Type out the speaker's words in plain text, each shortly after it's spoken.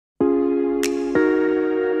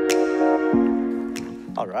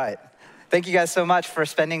All right. Thank you guys so much for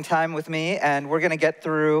spending time with me, and we're going to get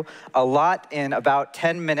through a lot in about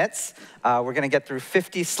 10 minutes. We're going to get through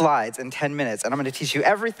 50 slides in 10 minutes, and I'm going to teach you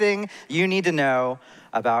everything you need to know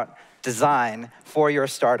about design for your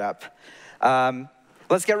startup.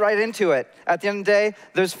 Let's get right into it. At the end of the day,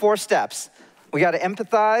 there's 4 steps. We got to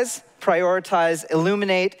empathize, prioritize,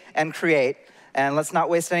 illuminate, and create. And let's not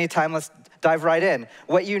waste any time. Let's dive right in.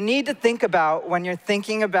 What you need to think about when you're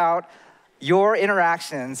thinking about your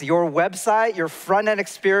interactions, your website, your front-end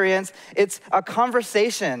experience, it's a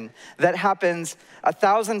conversation that happens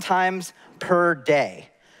 1,000 times per day.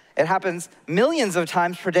 It happens millions of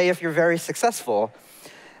times per day if you're very successful.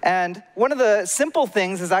 And one of the simple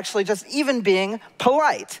things is actually just even being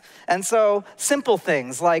polite. And so simple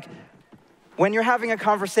things like when you're having a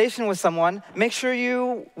conversation with someone, make sure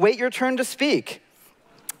you wait your turn to speak.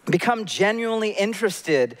 Become genuinely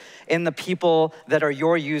interested in the people that are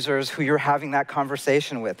your users who you're having that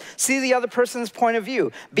conversation with. See the other person's point of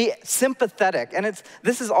view. Be sympathetic. And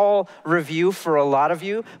this is all review for a lot of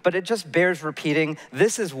you, but it just bears repeating.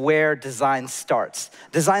 This is where design starts.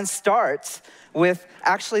 Design starts with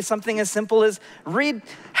actually something as simple as read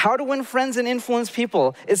How to Win Friends and Influence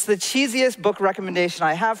People. It's the cheesiest book recommendation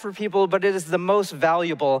I have for people, but it is the most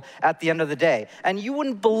valuable at the end of the day. And you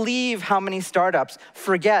wouldn't believe how many startups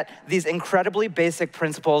forget these incredibly basic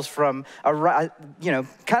principles from kind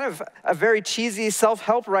of a very cheesy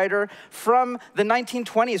self-help writer from the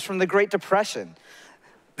 1920s, from the Great Depression.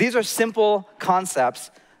 These are simple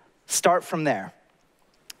concepts. Start from there.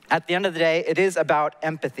 At the end of the day, it is about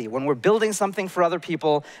empathy. When we're building something for other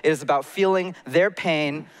people, it is about feeling their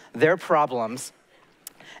pain, their problems.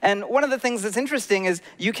 And one of the things that's interesting is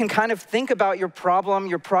you can kind of think about your problem,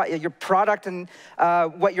 your product, and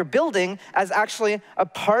what you're building as actually a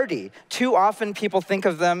party. Too often, people think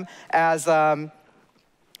of them as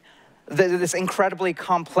this incredibly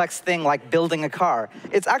complex thing like building a car.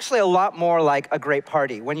 It's actually a lot more like a great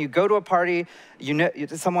party. When you go to a party,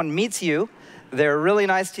 someone meets you, they're really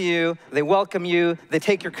nice to you, they welcome you, they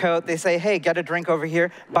take your coat, they say, hey, get a drink over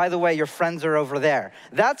here. By the way, your friends are over there.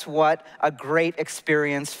 That's what a great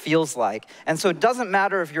experience feels like. And so it doesn't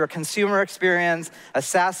matter if you're a consumer experience, a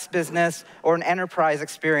SaaS business, or an enterprise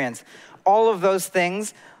experience. All of those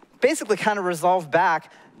things basically kind of resolve back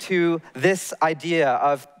to this idea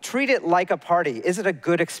of treat it like a party. Is it a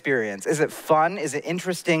good experience? Is it fun? Is it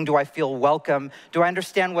interesting? Do I feel welcome? Do I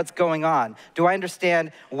understand what's going on? Do I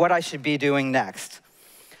understand what I should be doing next?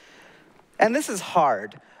 And this is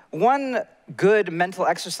hard. One good mental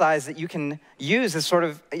exercise that you can use is sort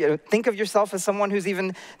of think of yourself as someone who's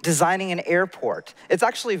even designing an airport. It's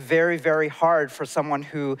actually very, very hard for someone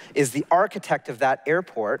who is the architect of that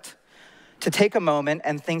airport to take a moment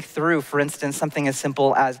and think through, for instance, something as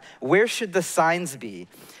simple as, where should the signs be?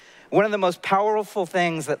 One of the most powerful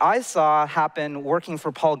things that I saw happen working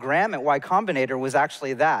for Paul Graham at Y Combinator was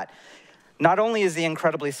actually that. Not only is he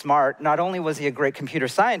incredibly smart, not only was he a great computer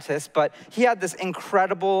scientist, but he had this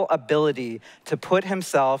incredible ability to put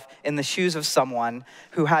himself in the shoes of someone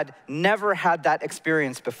who had never had that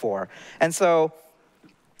experience before. And so,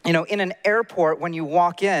 in an airport, when you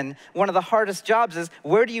walk in, one of the hardest jobs is,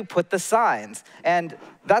 where do you put the signs? And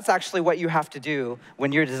that's actually what you have to do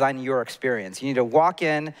when you're designing your experience. You need to walk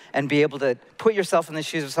in and be able to put yourself in the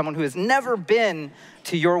shoes of someone who has never been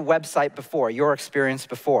to your website before, your experience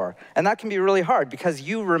before. And that can be really hard because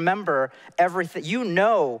you remember everything. You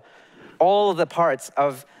know all of the parts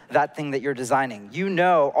of that thing that you're designing. You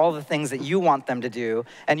know all the things that you want them to do,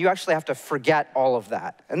 and you actually have to forget all of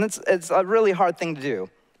that. And it's a really hard thing to do.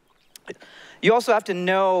 You also have to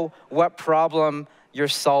know what problem you're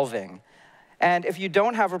solving. And if you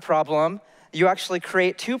don't have a problem, you actually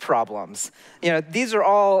create 2 problems. These are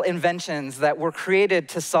all inventions that were created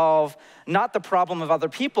to solve not the problem of other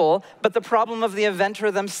people, but the problem of the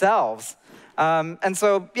inventor themselves. And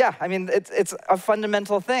so, yeah, I mean, it's a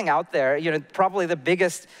fundamental thing out there. Probably the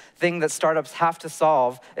biggest thing that startups have to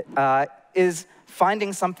solve is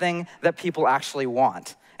finding something that people actually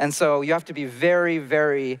want. And so you have to be very,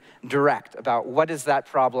 very direct about what is that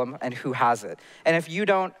problem and who has it. And if you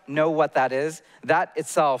don't know what that is, that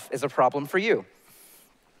itself is a problem for you.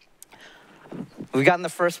 We've gotten the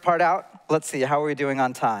first part out. Let's see, how are we doing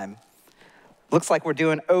on time? Looks like we're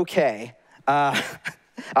doing okay. I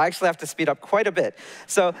actually have to speed up quite a bit.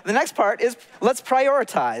 So the next part is, let's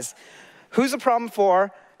prioritize. Who's the problem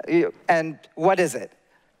for, and what is it?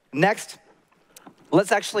 Next,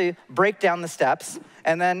 let's actually break down the steps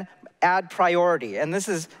and then add priority. And this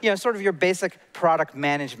is sort of your basic product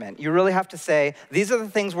management. You really have to say, these are the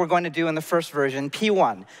things we're going to do in the first version.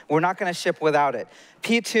 P1, we're not going to ship without it.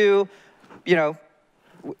 P2,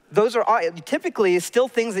 those are typically still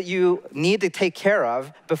things that you need to take care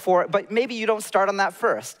of before, but maybe you don't start on that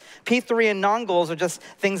first. P3 and non-goals are just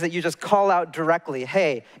things that you just call out directly.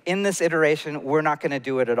 Hey, in this iteration, we're not going to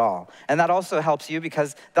do it at all. And that also helps you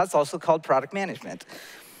because that's also called product management.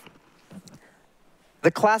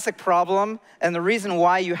 The classic problem, and the reason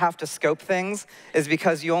why you have to scope things, is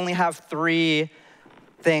because you only have 3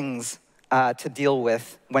 things to deal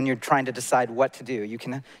with when you're trying to decide what to do. You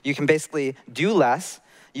can basically do less.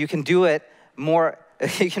 You can do it more.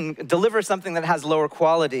 You can deliver something that has lower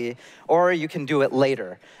quality, or you can do it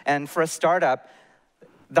later. And for a startup,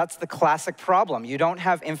 that's the classic problem. You don't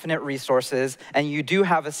have infinite resources, and you do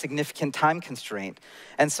have a significant time constraint.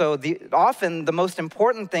 And so often the most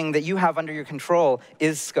important thing that you have under your control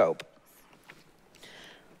is scope.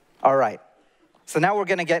 All right. So now we're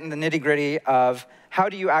going to get in the nitty-gritty of how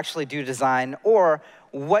do you actually do design, or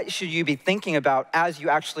what should you be thinking about as you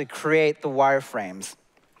actually create the wireframes.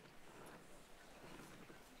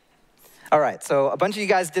 All right, so a bunch of you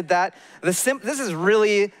guys did that. This is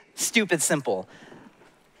really stupid simple.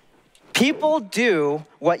 People do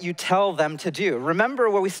what you tell them to do. Remember,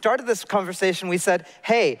 when we started this conversation, we said,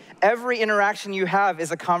 hey, every interaction you have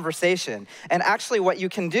is a conversation. And actually what you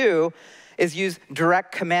can do is use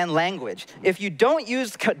direct command language. If you don't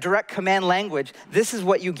use direct command language, this is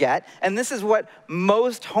what you get, and this is what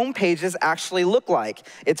most homepages actually look like.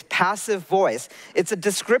 It's passive voice. It's a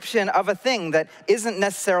description of a thing that isn't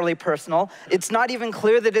necessarily personal. It's not even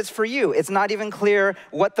clear that it's for you. It's not even clear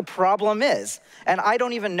what the problem is. And I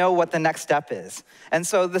don't even know what the next step is. And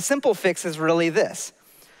so the simple fix is really this.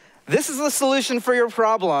 This is the solution for your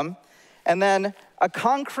problem, and then a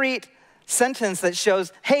concrete sentence that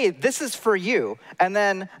shows, hey, this is for you, and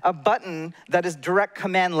then a button that is direct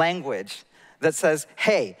command language that says,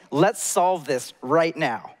 hey, let's solve this right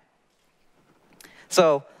now.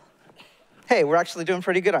 So, hey, we're actually doing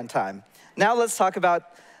pretty good on time. Now let's talk about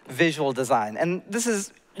visual design. And this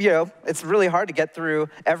is, it's really hard to get through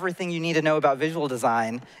everything you need to know about visual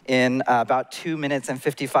design in about 2 minutes and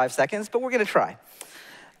 55 seconds, but we're going to try.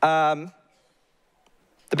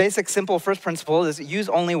 The basic, simple first principle is use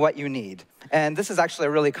only what you need. And this is actually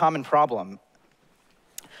a really common problem.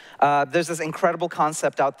 There's this incredible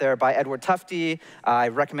concept out there by Edward Tufte. I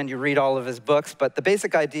recommend you read all of his books. But the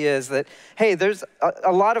basic idea is that, hey, there's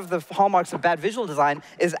a lot of the hallmarks of bad visual design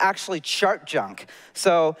is actually chart junk.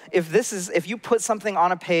 So if you put something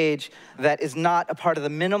on a page that is not a part of the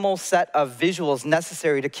minimal set of visuals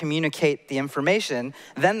necessary to communicate the information,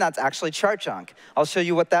 then that's actually chart junk. I'll show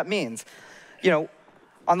you what that means.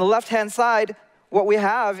 On the left-hand side, what we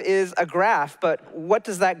have is a graph, but what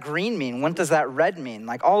does that green mean? What does that red mean?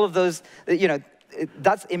 Like all of those,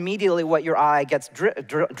 that's immediately what your eye gets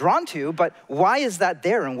drawn to, but why is that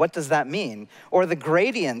there and what does that mean? Or the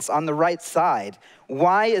gradients on the right side,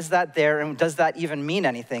 why is that there and does that even mean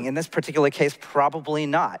anything? In this particular case, probably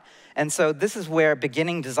not. And so this is where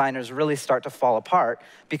beginning designers really start to fall apart,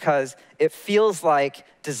 because it feels like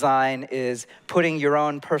design is putting your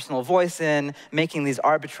own personal voice in, making these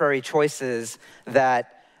arbitrary choices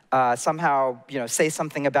that somehow say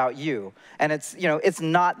something about you. And it's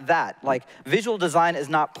not that. Like, visual design is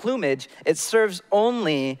not plumage. It serves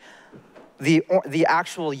only the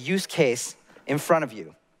actual use case in front of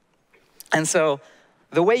you. And so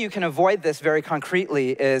the way you can avoid this very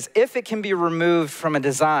concretely is, if it can be removed from a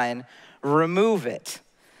design, remove it.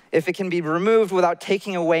 If it can be removed without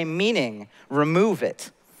taking away meaning, remove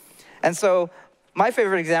it. And so my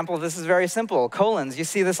favorite example of this is very simple. Colons, you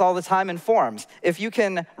see this all the time in forms. If you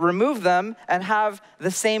can remove them and have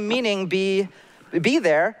the same meaning be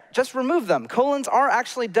there, just remove them. Colons are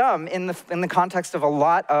actually dumb in the context of a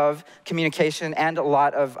lot of communication and a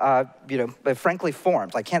lot of, frankly,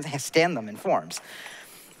 forms. I can't stand them in forms.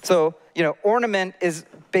 So, ornament is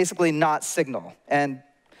basically not signal. And,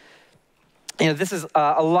 this is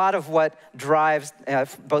a lot of what drives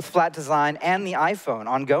both flat design and the iPhone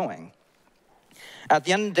ongoing. At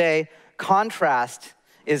the end of the day, contrast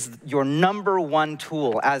is your #1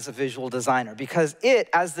 tool as a visual designer, because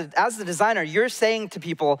as the designer, you're saying to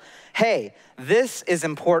people, hey, this is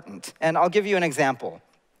important. And I'll give you an example.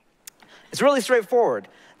 It's really straightforward.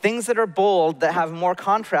 Things that are bold, that have more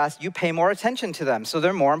contrast, you pay more attention to them, so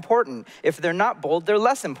they're more important. If they're not bold, they're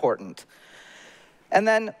less important. And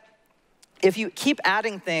then, if you keep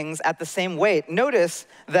adding things at the same weight, notice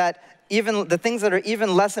that even the things that are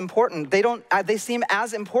even less important, they seem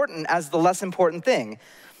as important as the less important thing.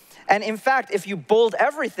 And in fact, if you bold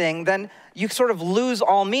everything, then you sort of lose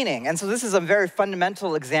all meaning. And so this is a very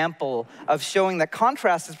fundamental example of showing that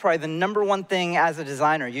contrast is probably the #1 thing as a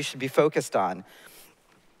designer you should be focused on.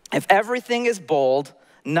 If everything is bold,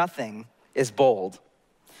 nothing is bold.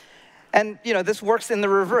 And this works in the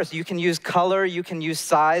reverse. You can use color, you can use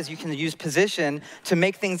size, you can use position to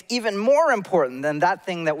make things even more important than that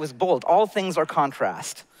thing that was bold. All things are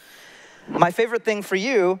contrast. My favorite thing for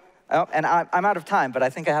you, and I'm out of time, but I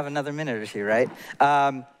think I have another minute or two, right?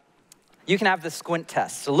 You can have the squint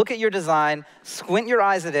test. So look at your design, squint your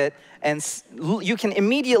eyes at it, and you can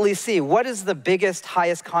immediately see what is the biggest,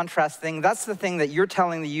 highest contrast thing. That's the thing that you're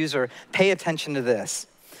telling the user, pay attention to this.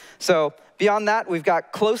 So beyond that, we've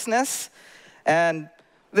got closeness, and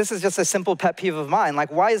this is just a simple pet peeve of mine.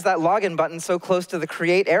 Like, why is that login button so close to the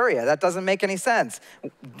create area? That doesn't make any sense.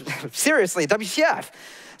 Seriously, WTF?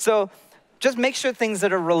 So just make sure things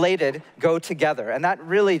that are related go together, and that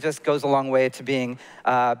really just goes a long way to being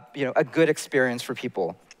a good experience for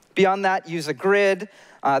people. Beyond that, use a grid.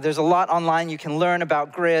 There's a lot online you can learn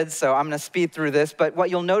about grids, so I'm going to speed through this. But what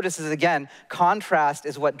you'll notice is, again, contrast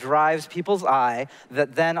is what drives people's eye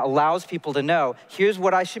that then allows people to know, here's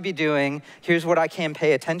what I should be doing, here's what I can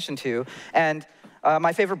pay attention to. And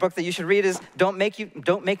my favorite book that you should read is Don't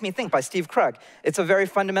Make Me Think by Steve Krug. It's a very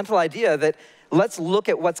fundamental idea that let's look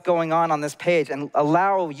at what's going on this page and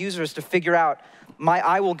allow users to figure out, my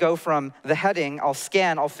eye will go from the heading, I'll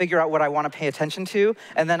scan, I'll figure out what I want to pay attention to,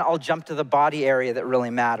 and then I'll jump to the body area that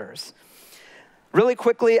really matters. Really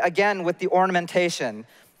quickly, again, with the ornamentation.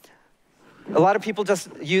 A lot of people just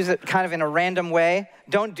use it kind of in a random way.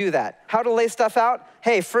 Don't do that. How to lay stuff out?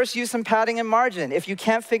 Hey, first use some padding and margin. If you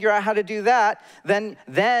can't figure out how to do that,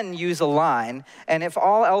 then use a line. And if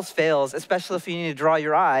all else fails, especially if you need to draw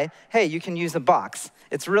your eye, hey, you can use a box.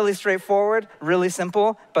 It's really straightforward, really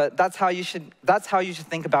simple, but that's how you should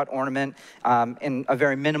think about ornament in a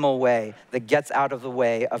very minimal way that gets out of the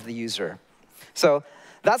way of the user. So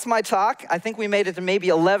that's my talk. I think we made it to maybe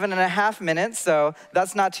 11 and a half minutes, so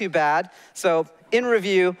that's not too bad. So in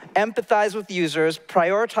review, empathize with users,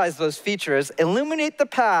 prioritize those features, illuminate the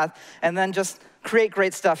path, and then just create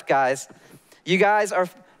great stuff, guys. You guys are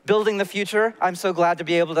building the future. I'm so glad to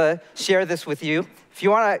be able to share this with you. If you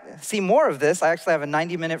want to see more of this, I actually have a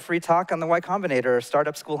 90-minute free talk on the Y Combinator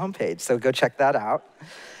Startup School homepage, so go check that out.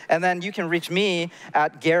 And then you can reach me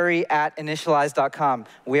at Garry@initialized.com.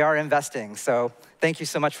 We are investing, so thank you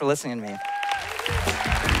so much for listening to me.